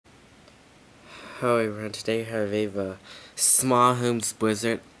Hello everyone, today I have a small Holmes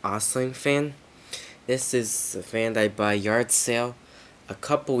Blizzard Oscillating fan. This is a fan that I bought at a yard sale a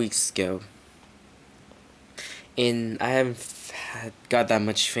couple weeks ago. And I haven't got that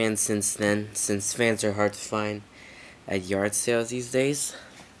much fans since then, since fans are hard to find at yard sales these days.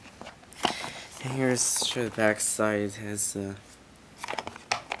 And here's the back side. It has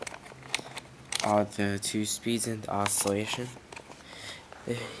all the 2 speeds and the oscillation.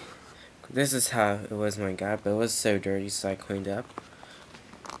 This is how it was when I got it, but it was so dirty, so I cleaned up.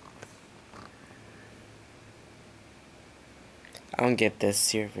 I don't get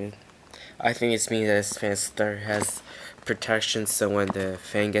this here, but I think it's means that this fan starter has protection, so when the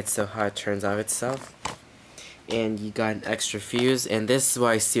fan gets so hot, it turns off itself. And you got an extra fuse, and this is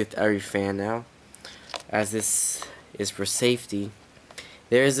what I see with every fan now, as this is for safety.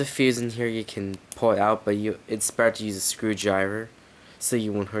 There is a fuse in here, you can pull it out, but it's better to use a screwdriver so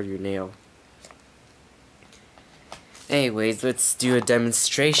you won't hurt your nail. Anyways, let's do a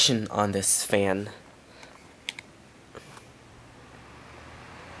demonstration on this fan.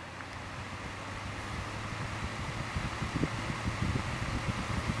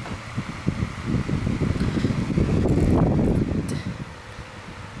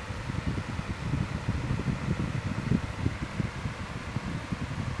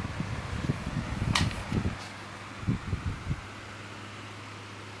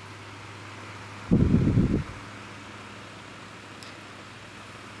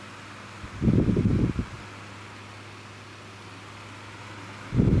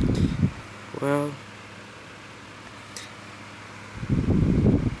 Well,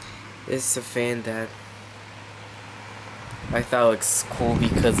 this is a fan that I thought looks cool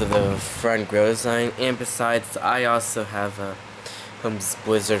because of the front grill design, and besides, I also have a Holmes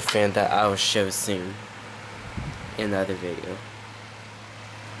Blizzard fan that I will show soon in another video.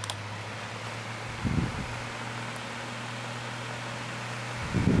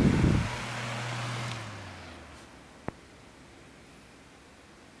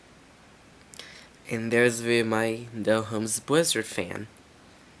 And there's the Holmes Blizzard fan.